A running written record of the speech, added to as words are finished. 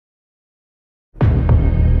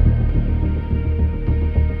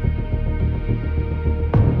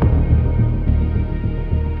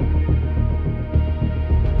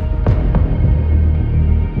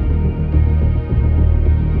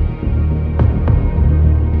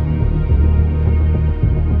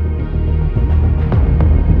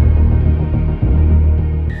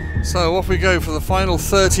So off we go for the final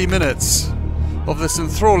 30 minutes of this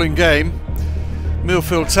enthralling game.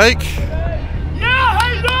 Millfield take. Yeah,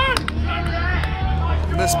 Hayden!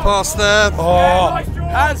 Miss pass there. Oh,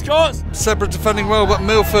 hands crossed. Sebra defending well, but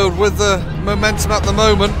Millfield with the momentum at the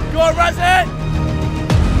moment. Go on, Razzie!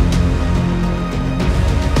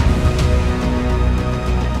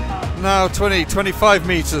 Now 20, 25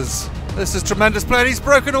 metres. This is tremendous play and he's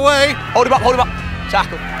broken away. Hold him up, hold him up.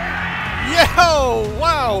 Tackle. Yeah, oh,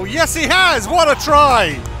 wow, yes he has. What a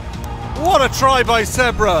try. What a try by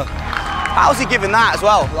Sebra. How's he giving that as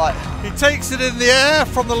well? Like, he takes it in the air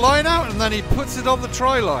from the line out and then he puts it on the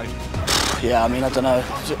try line. yeah, I mean, I don't know.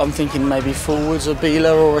 I'm thinking maybe forwards or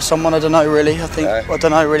Beeler or someone, I don't know really. I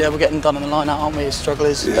don't know really. We're getting done in the line out, aren't we, as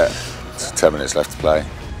strugglers? Yeah, it's 10 minutes left to play.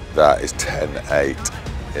 That is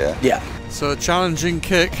 10-8, yeah. Yeah. So a challenging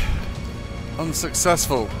kick,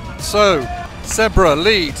 unsuccessful. So, Sebra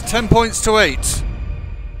lead, 10 points to 8.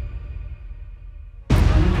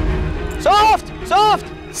 Soft! Soft!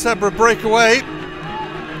 Sebra breakaway.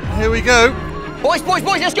 Here we go. Boys, boys,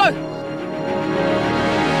 boys, let's go!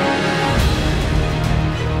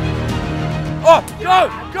 Oh, go,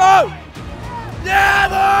 go! Yeah,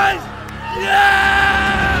 boys!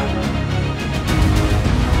 Yeah!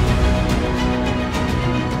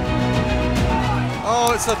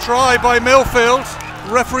 Oh, it's a try by Millfield.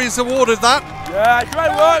 Referees awarded that. Yeah,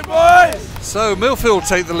 great work, boys! So Millfield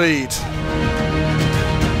take the lead.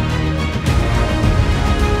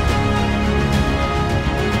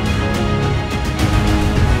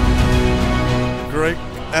 Great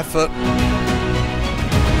effort.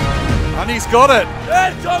 And he's got it.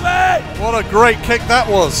 Yeah, Tommy! What a great kick that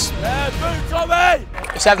was. Yeah, boot, Tommy!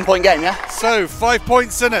 A 7-point game, yeah? So 5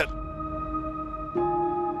 points in it.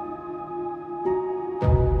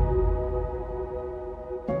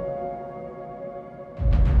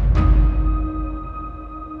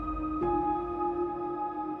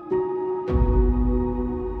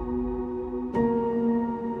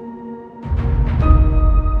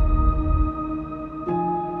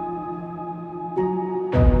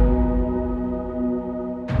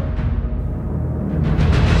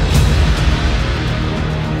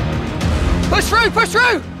 Push through, push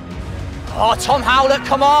through! Oh, Tom Howlett,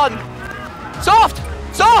 come on! Soft!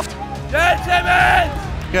 Soft! Yeah,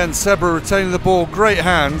 Timmy! Again, Sebra retaining the ball, great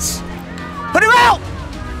hands. Put him out!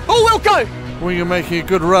 Oh, we'll go! Winger making a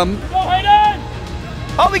good run. Go, Hayden!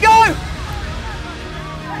 Up we go!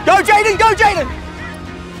 Go, Jaden, go, Jaden!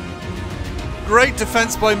 Great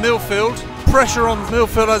defence by Millfield. Pressure on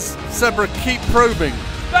Millfield as Sebra keep probing.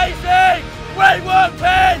 Spacing! Great work,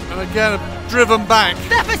 Pin! And again, driven back.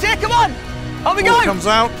 Steph is here, come on! Up we Ball go! comes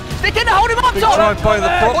out. Stick in there, hold him up, Big Tom! try by the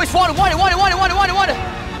prop. Boys, wider, wider, wider, wider, wider, wider, wider!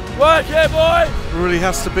 Work here, boys! Really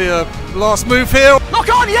has to be a last move here. Lock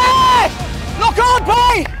on, yeah! Lock on,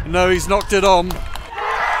 play! No, he's knocked it on.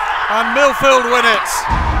 And Millfield win it.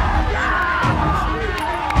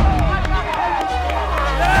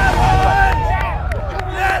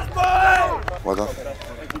 Yes, boys! Well done.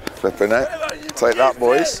 Flipping it. Take that,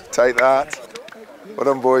 boys. Take that. Well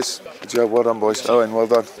done, boys. Good job. Well done, boys. Owen, well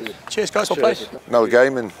done. Cheers, guys, well played. Another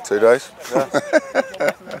game in 2 days. Yeah.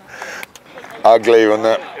 Ugly, wasn't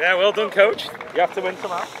it? Yeah, well done, coach. You have to win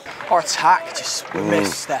somehow. Our attack, just we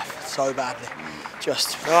missed Steph so badly.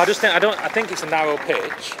 Just. No, I think it's a narrow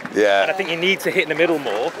pitch. Yeah. And I think you need to hit in the middle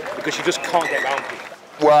more because you just can't get round people.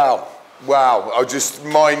 Wow. Wow.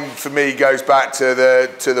 Mine for me goes back to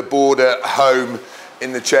the board at home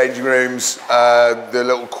in the changing rooms. The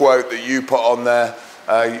little quote that you put on there.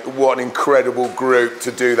 What an incredible group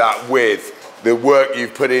to do that with. The work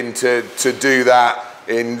you've put in to do that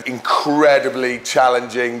in incredibly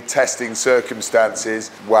challenging testing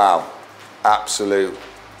circumstances. Wow, absolute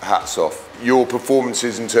hats off. Your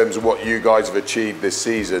performances in terms of what you guys have achieved this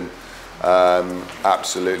season,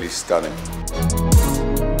 absolutely stunning.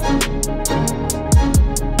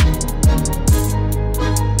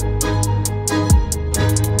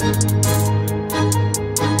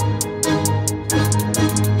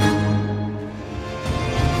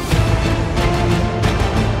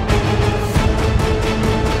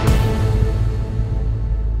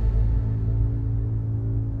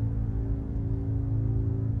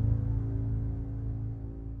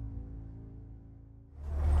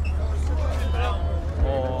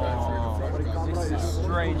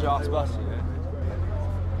 Strange ass bus.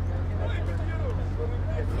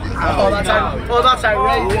 Oh, that's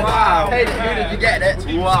outrageous. Wow. Hey, who did you get it?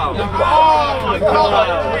 Wow. Oh, my God.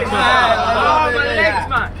 Oh, my legs,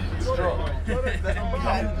 man.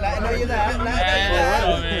 Let her know you're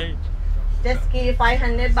there. Just give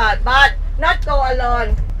 500 baht, but not go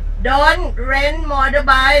alone. Don't rent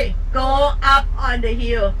motorbike. Go up on the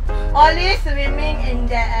hill. Only swimming in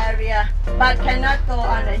the area, but cannot go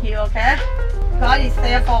on the hill, okay? God is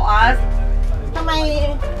there for us. ทำไม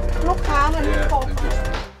ลูกค้ามันไม่ครบ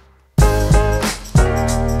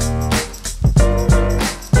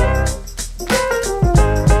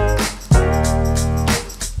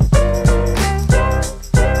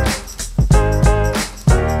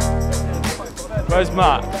Where's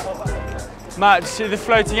Matt? Matt, do you see the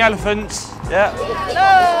floating elephants? Yeah.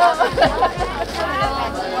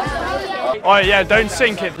 Oh yeah, don't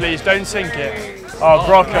sink it please, don't sink it. Oh,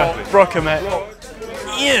 Brocker mate.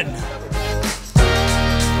 Ian!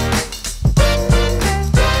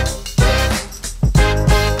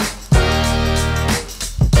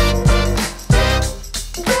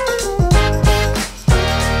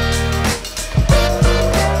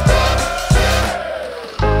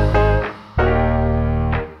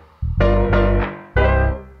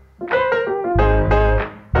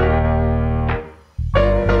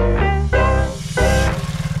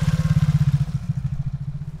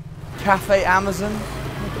 Cafe Amazon.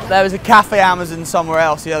 There was a Cafe Amazon somewhere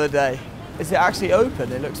else the other day. Is it actually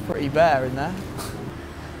open? It looks pretty bare in there.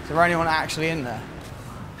 Is there anyone actually in there?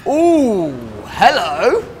 Ooh,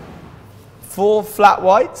 hello. 4 flat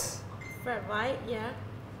whites. Flat white, yeah.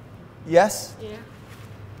 Yes. Yeah.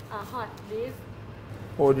 Hot beef.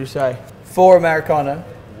 What would you say? 4 Americano.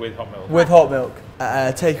 With hot milk. With hot milk.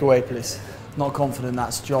 Takeaway, please. Not confident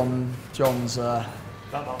that's John's. That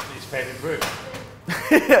might be his favourite brew.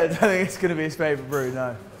 I don't think it's going to be his favourite brew,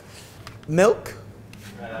 no. Milk?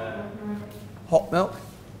 Hot milk?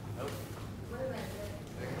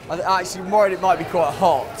 Actually, I'm worried it might be quite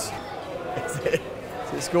hot. Is it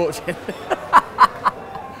scorching?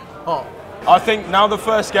 Hot. I think now the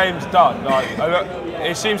first game's done, like,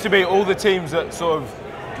 it seems to be all the teams that sort of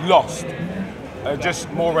lost are just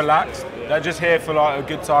more relaxed. They're just here for like a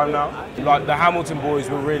good time now. Like the Hamilton boys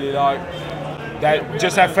were really like,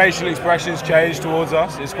 just their facial expressions change towards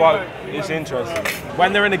us. It's interesting.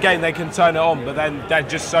 When they're in a game, they can turn it on, but then they're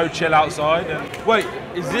just so chill outside. And wait,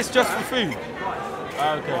 is this just for food?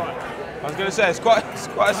 Okay. I was going to say it's quite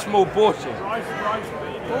a small portion.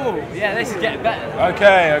 Oh, yeah, this is getting better.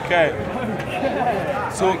 Okay.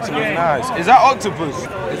 Talk to me, nice. Is that octopus?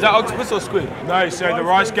 Is that octopus or squid? No. So the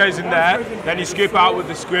rice goes in there, then you scoop out with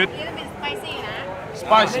the squid.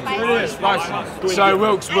 Spicy. So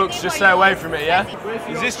Wilkes, just stay away from it, yeah?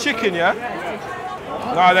 Is this chicken, yeah?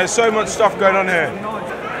 No, there's so much stuff going on here.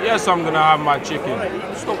 Yes, I'm gonna have my chicken.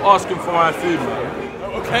 Stop asking for my food, man.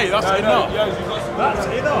 Okay, that's enough. That's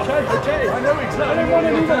enough. Okay. I know exactly what to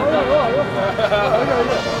do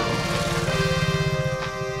that.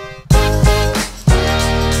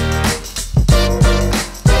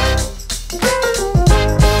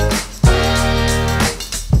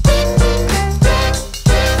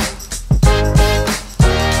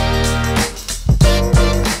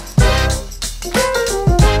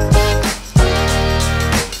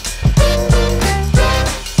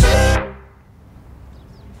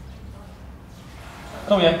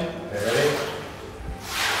 Come here. Okay, ready?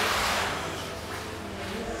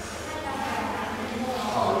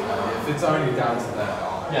 If it's only down to there.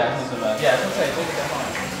 Yeah, it's not bad. Yeah, it's okay. Take it down.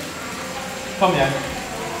 Come here.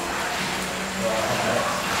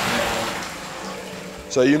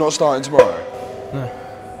 So you're not starting tomorrow? No.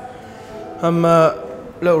 I'm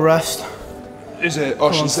little rest. Is it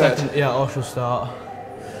Osh instead? Yeah, Osh will start.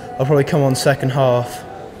 I'll probably come on second half.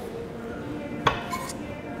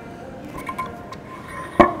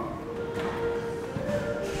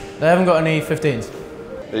 They haven't got any 15s.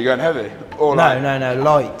 Are you going heavy? Or no, light? no,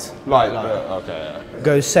 light. Light. Okay. Yeah.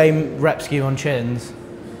 Go same rep scheme on chins,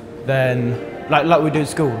 then like we do at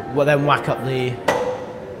school. Well, then whack up the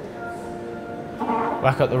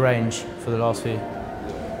range for the last few.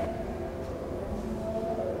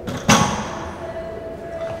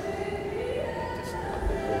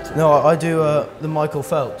 No, I do the Michael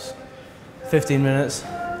Phelps. 15 minutes,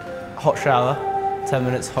 hot shower. 10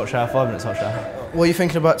 minutes, hot shower. 5 minutes, hot shower. What are you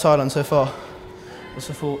thinking about Thailand so far? What's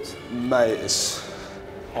your thoughts? Mate, it's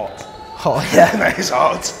hot. Hot, yeah. Mate, it's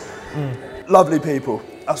hot. Lovely people.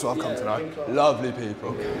 That's what I've come to know. Lovely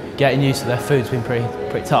people. Getting used to their food's been pretty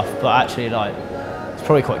tough, but actually, like, it's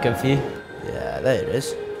probably quite good for you. Yeah, there it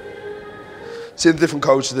is. See the different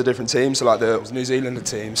cultures of the different teams, so like the New Zealander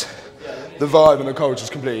teams, the vibe and the culture is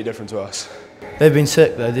completely different to us. They've been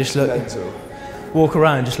sick though, they just look, walk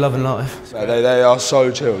around just loving life. No, they are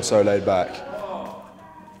so chilled, so laid back.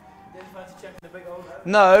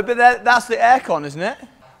 No, but that's the aircon, isn't it?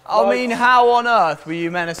 I mean, how on earth were you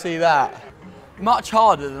meant to see that? Much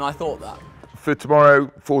harder than I thought that. For tomorrow,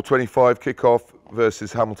 4:25 kickoff,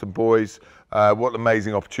 versus Hamilton boys. What an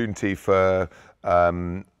amazing opportunity for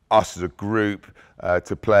us as a group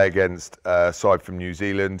to play against a side from New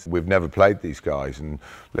Zealand. We've never played these guys, and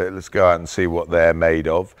let's go out and see what they're made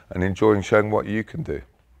of and enjoying showing what you can do.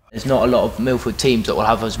 There's not a lot of Millfield teams that will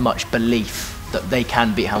have as much belief that they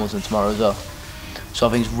can beat Hamilton tomorrow as well. So I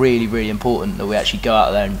think it's really, really important that we actually go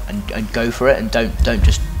out there and go for it, and don't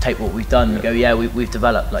just take what we've done and go, yeah, we've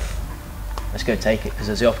developed. Like, let's go take it, because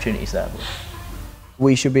there's the opportunities there.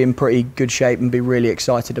 We should be in pretty good shape and be really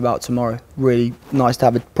excited about tomorrow. Really nice to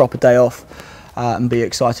have a proper day off and be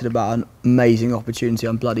excited about an amazing opportunity.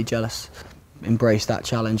 I'm bloody jealous. Embrace that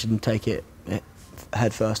challenge and take it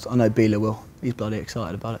head first. I know Bila will. He's bloody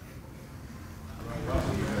excited about it.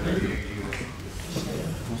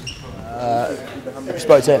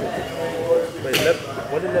 Spoke to him.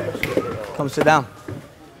 Come sit down.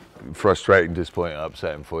 Frustrating, disappointing,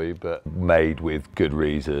 upsetting for you, but made with good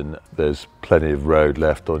reason. There's plenty of road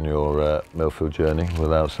left on your Millfield journey,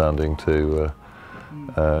 without sounding too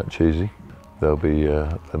cheesy. There'll be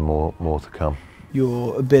more to come.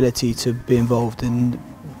 Your ability to be involved in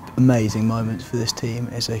amazing moments for this team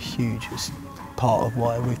is a huge part of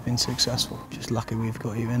why we've been successful. Just lucky we've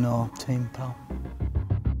got you in our team, pal.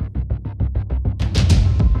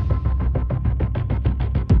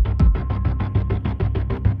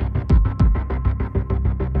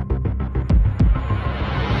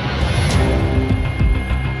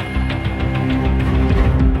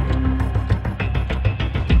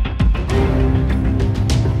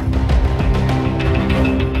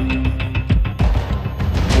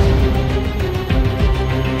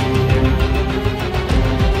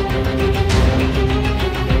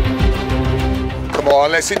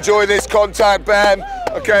 Let's enjoy this contact, Ben.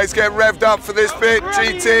 Okay, let's get revved up for this bit.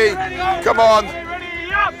 GT, come on.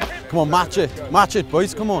 Come on, match it,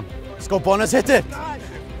 boys, come on. Let's go, Bonners, hit it.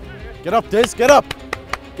 Get up, Diz, get up.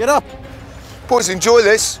 Get up. Boys, enjoy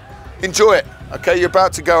this. Enjoy it. Okay, you're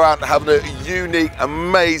about to go out and have a unique,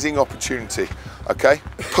 amazing opportunity. Okay,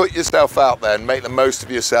 put yourself out there and make the most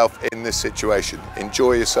of yourself in this situation.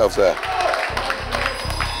 Enjoy yourselves there.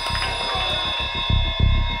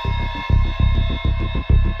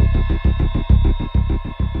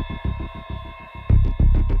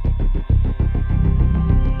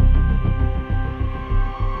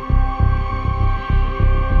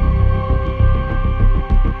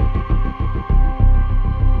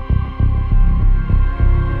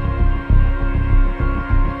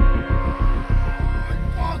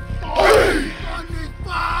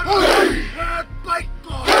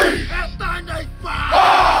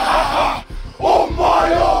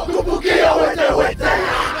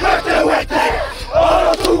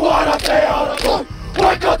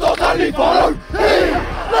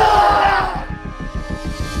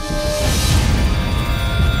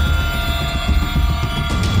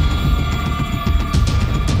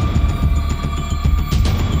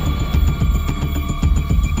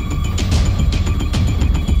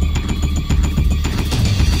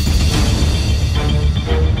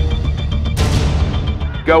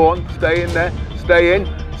 Go on, stay in there, stay in,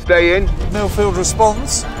 stay in. Millfield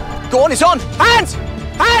responds. Go on, it's on! Hands!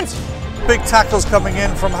 Hands! Big tackles coming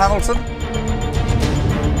in from Hamilton.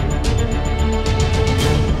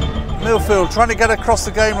 Millfield trying to get across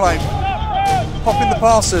the game lane. Popping the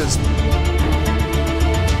passes.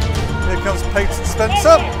 Here comes Peyton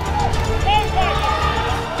Spencer.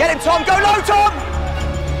 Get him, Tom! Go low, Tom!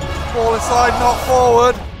 Ball inside, not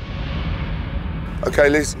forward. Okay,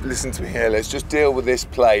 listen to me here. Let's just deal with this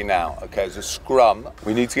play now. Okay, it's a scrum.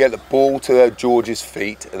 We need to get the ball to George's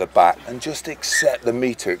feet at the back and just accept the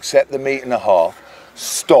metre, accept the metre and a half,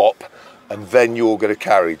 stop, and then you're going to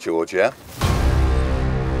carry, George, yeah?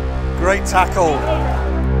 Great tackle.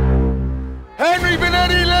 Henry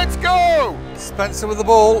Benetti, let's go! Spencer with the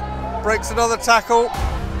ball, breaks another tackle.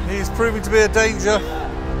 He's proving to be a danger.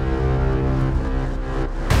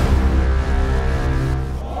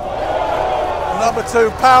 Number 2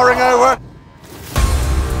 powering over.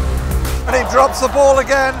 And he drops the ball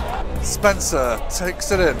again. Spencer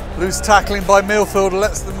takes it in. Loose tackling by Millfield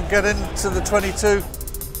lets them get into the 22.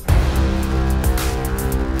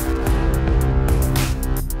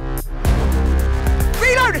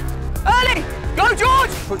 Reload! Early! Go, George!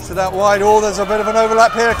 Puts it out wide. Oh, there's a bit of an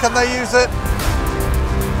overlap here. Can they use it?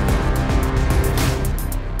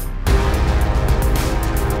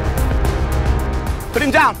 Put him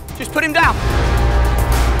down. Just put him down.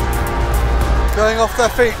 Going off their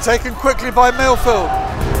feet, taken quickly by Millfield.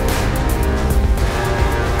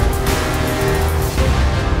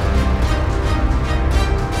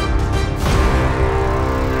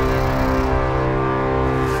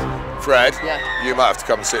 Fred, you might have to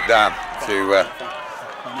come and sit down.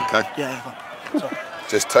 Okay.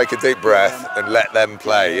 Just take a deep breath and let them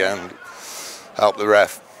play and help the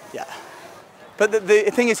ref. Yeah. But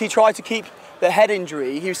the thing is, he tried to keep the head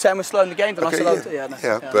injury. He was saying we're slowing the game down.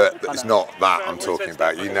 Okay, but it's not that I'm talking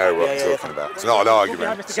about. You know what I'm talking about. It's not an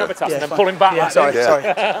argument. Mr. Gavitas and then pull him back. Yeah, sorry.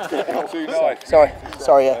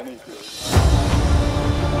 Yeah.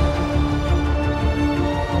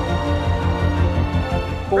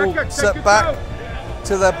 Ball set back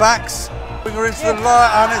to their backs. Bring her into the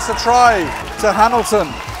line, and it's a try to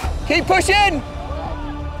Hamilton. Keep pushing.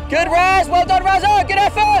 Good, Raz. Well done, Razza. Good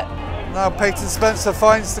effort. Now Peyton Spencer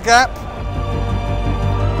finds the gap.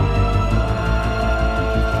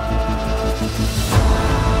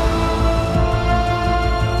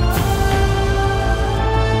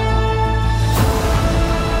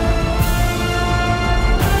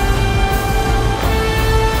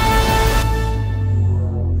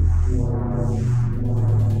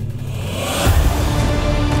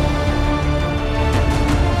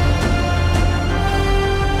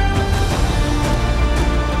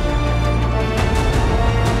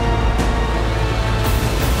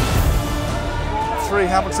 Three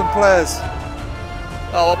Hamilton players.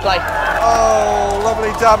 Oh, we'll play. Oh,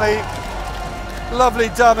 lovely dummy. Lovely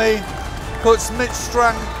dummy. Puts Mitch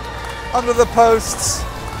Strang under the posts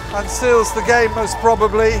and seals the game most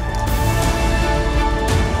probably.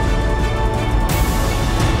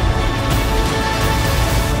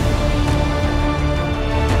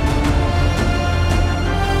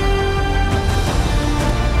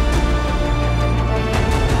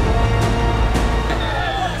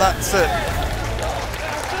 That's it.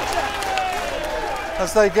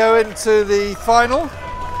 As they go into the final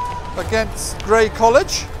against Grey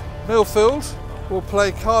College, Millfield will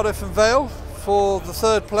play Cardiff and Vale for the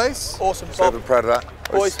third place. Awesome. So proud of that.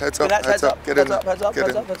 Boys, heads up. Get in. Heads up.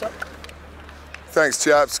 Thanks,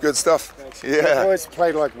 chaps. Good stuff. Yeah. Boys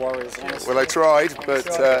played like warriors. Honestly. Well, they tried, but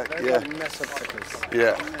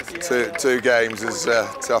yeah. Two games is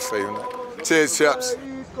tough, even. Cheers, chaps.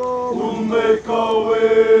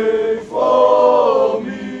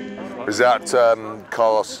 Was that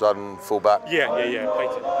Carlos on fullback? Yeah.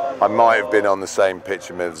 I might have been on the same pitch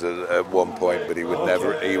with him at one point, but he would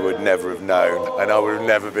never have known, and I would have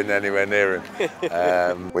never been anywhere near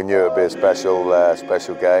him. We knew it would be a special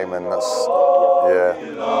game, and that's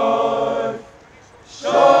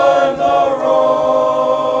Shine the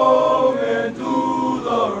wrong and do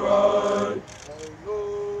the right.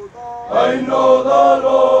 I know the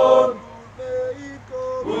Lord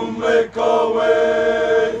will make a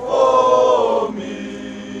way for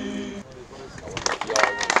me.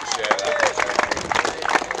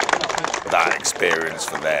 That experience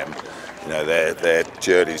for them, you know, their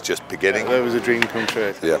journey's just beginning. That was a dream come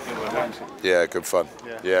true. Yeah, good fun.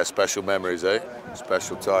 Yeah, special memories, eh?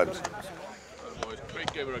 Special times.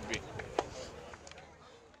 Great game of rugby.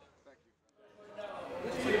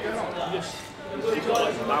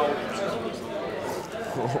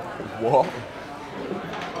 What?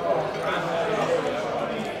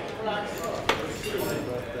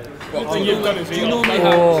 Do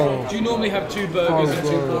you normally have 2 burgers and 2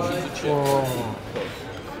 portions of chips?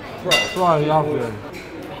 Try lovely.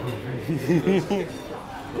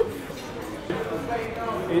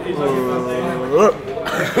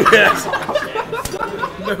 Yes.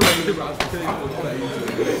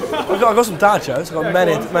 I've got some dad jokes. I've got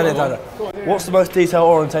many dad jokes. What's the most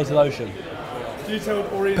detail-orientated ocean?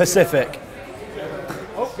 Detail-orientated. Pacific.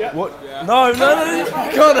 Oh, yeah. What? No, you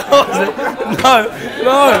can't answer it. No.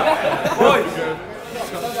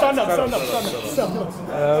 Stand up.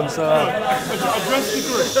 Address the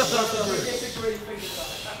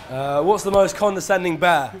group. What's the most condescending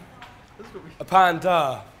bear? A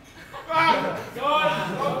panda.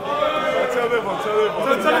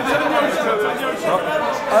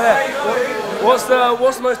 What's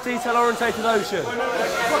the most detail-orientated ocean?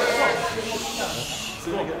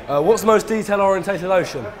 What's the most detail-orientated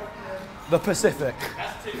ocean? The Pacific.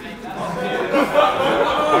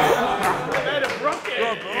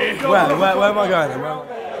 Where am I going?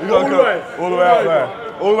 You gotta go all the way out there.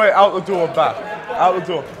 All the way out the door and back. Out the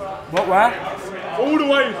door. What, where? All the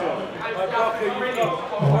way.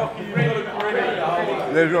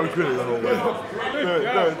 They're not grilling the whole way. Do it.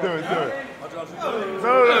 No, do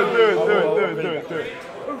it.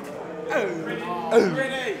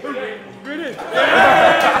 Ready?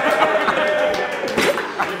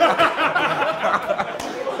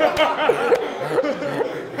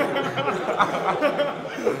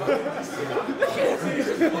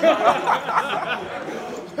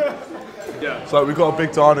 So we got a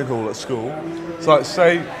big dining hall at school. So like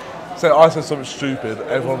say say I said something stupid,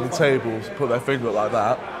 everyone on the tables put their finger up like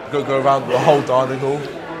that, go around the whole dining hall.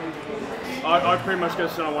 I pretty much go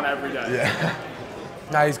to someone every day. Yeah.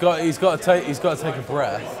 Now he's got to take a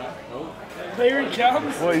breath. Here he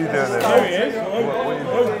comes. What are you doing there? There he is. What are you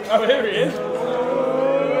doing? Oh, here he is.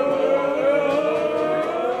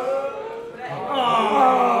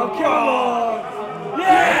 Oh, come on!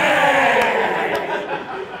 Yeah!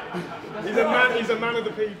 He's a man of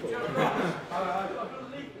the people.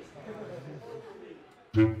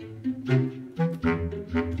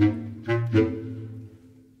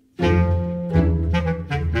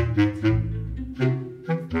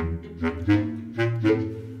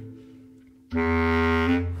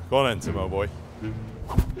 Go on then, Timo boy.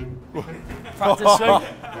 Practicing.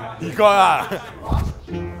 You got that.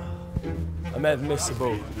 I may have missed the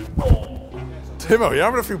ball. Timo, you're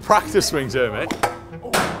having a few practice swings here, mate.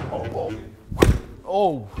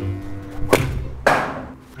 Oh.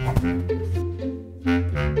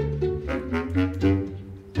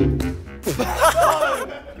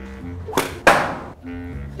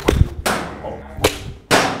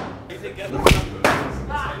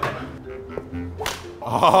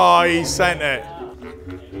 Oh, he sent it.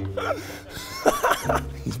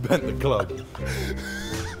 He's bent the club.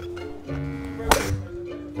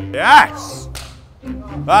 Yes!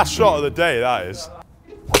 That's shot of the day, that is.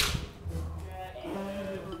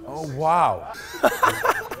 Oh, wow.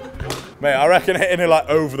 Mate, I reckon hitting it like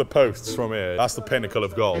over the posts from here, that's the pinnacle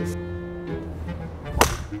of golf.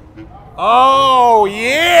 Oh,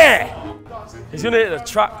 yeah! He's going to hit the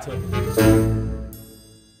tractor.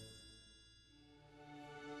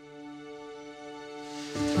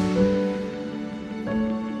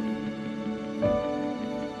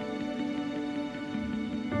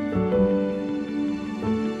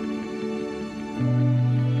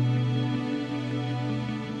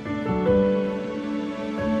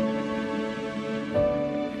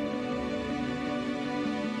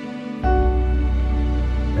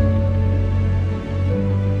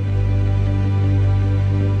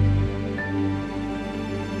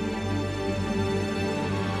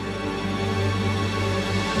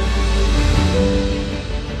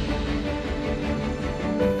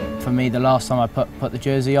 For me, the last time I put the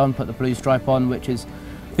jersey on, put the blue stripe on, which is,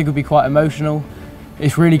 I think would be quite emotional.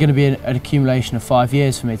 It's really going to be an accumulation of 5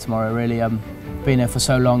 years for me tomorrow, really. Being here for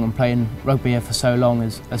so long and playing rugby here for so long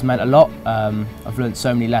has meant a lot. I've learned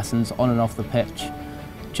so many lessons on and off the pitch,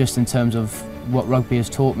 just in terms of what rugby has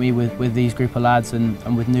taught me with these group of lads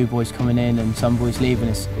and with new boys coming in and some boys leaving.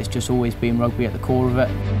 It's just always been rugby at the core of it.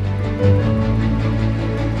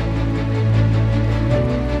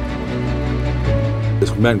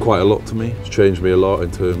 It's meant quite a lot to me. It's changed me a lot in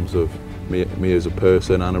terms of me as a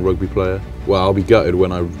person and a rugby player. Well, I'll be gutted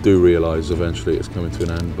when I do realise eventually it's coming to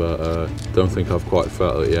an end, but don't think I've quite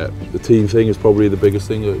felt it yet. The team thing is probably the biggest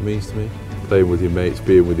thing that it means to me. Playing with your mates,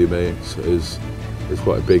 being with your mates is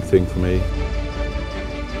quite a big thing for me.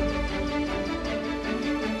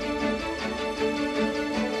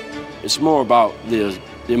 It's more about the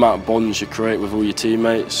amount of bonds you create with all your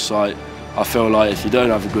teammates. Like, I feel like if you don't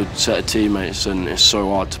have a good set of teammates, then it's so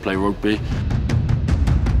hard to play rugby.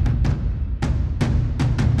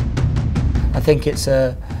 I think it's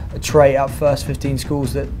a trait at First 15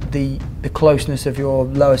 schools that the closeness of your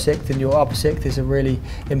lower sixth and your upper sixth is a really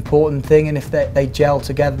important thing, and if they gel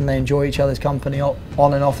together and they enjoy each other's company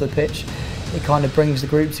on and off the pitch, it kind of brings the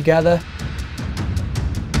group together.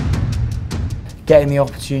 Getting the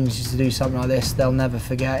opportunities to do something like this, they'll never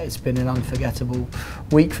forget. It's been an unforgettable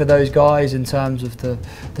week for those guys in terms of the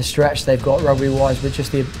stretch they've got rugby-wise, but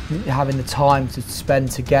just having the time to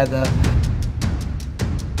spend together.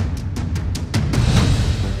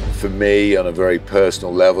 For me, on a very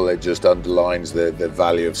personal level, it just underlines the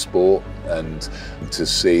value of sport, and to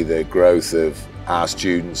see the growth of our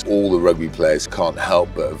students. All the rugby players can't help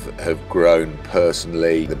but have grown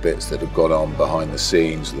personally. The bits that have gone on behind the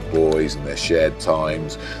scenes, the boys and their shared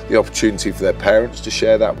times, the opportunity for their parents to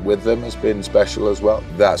share that with them has been special as well.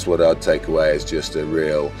 That's what I'd take away as just a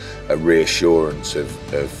reassurance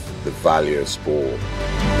of the value of sport.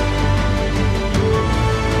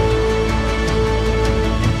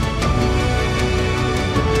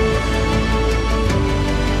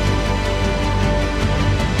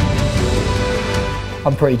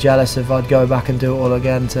 I'm pretty jealous if I'd go back and do it all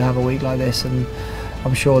again to have a week like this, and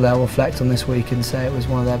I'm sure they'll reflect on this week and say it was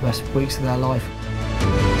one of their best weeks of their life.